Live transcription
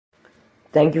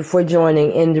Thank you for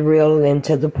joining in the Real and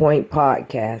to the Point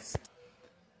podcast.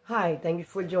 Hi, thank you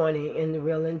for joining in the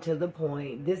Real and to the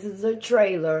Point. This is a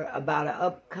trailer about an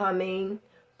upcoming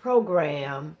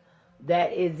program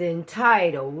that is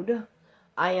entitled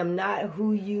I Am Not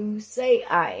Who You Say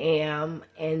I Am,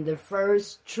 and the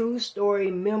first true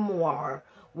story memoir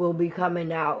will be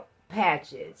coming out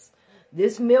patches.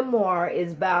 This memoir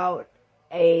is about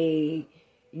a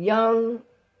young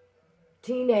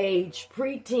teenage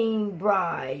preteen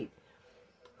bride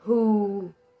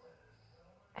who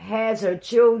has her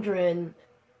children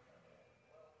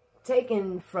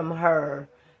taken from her,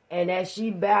 and as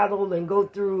she battled and go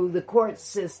through the court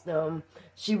system,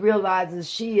 she realizes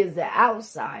she is the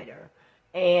outsider,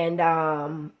 and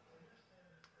no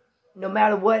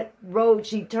matter what road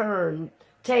she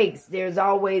takes, there's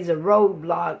always a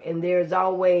roadblock, and there's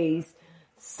always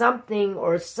something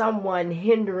or someone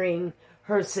hindering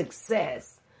her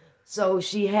success. So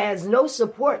she has no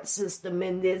support system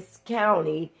in this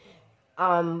county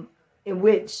in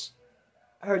which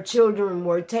her children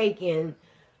were taken,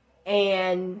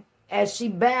 and as she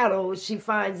battles, she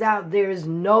finds out there's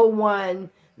no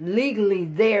one legally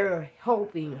there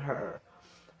helping her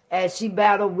as she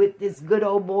battled with this good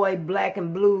old boy black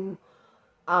and blue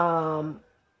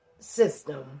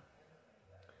system.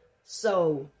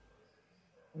 So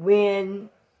when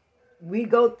we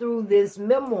go through this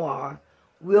memoir,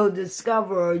 you'll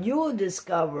discover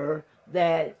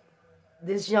that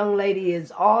this young lady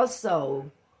is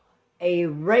also a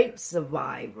rape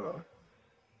survivor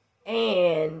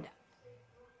and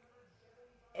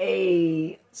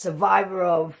a survivor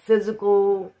of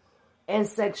physical and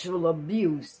sexual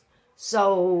abuse.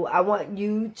 So I want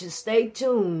you to stay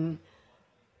tuned,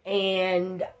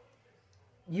 and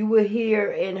you will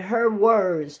hear in her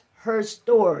words her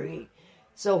story.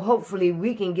 So hopefully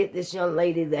we can get this young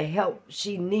lady the help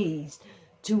she needs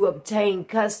to obtain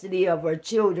custody of her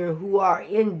children who are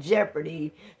in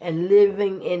jeopardy and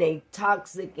living in a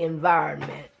toxic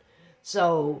environment.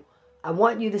 So I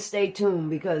want you to stay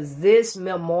tuned, because this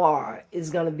memoir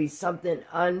is going to be something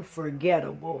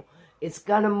unforgettable. It's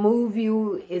going to move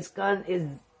you. It's going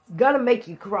to make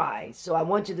you cry. So I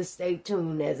want you to stay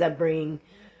tuned as I bring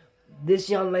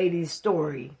this young lady's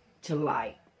story to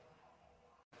light.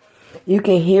 You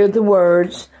can hear the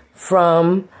words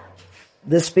from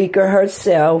the speaker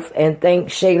herself, and thank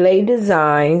Shayla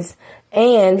Designs,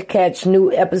 and catch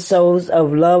new episodes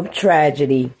of Love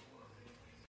Tragedy.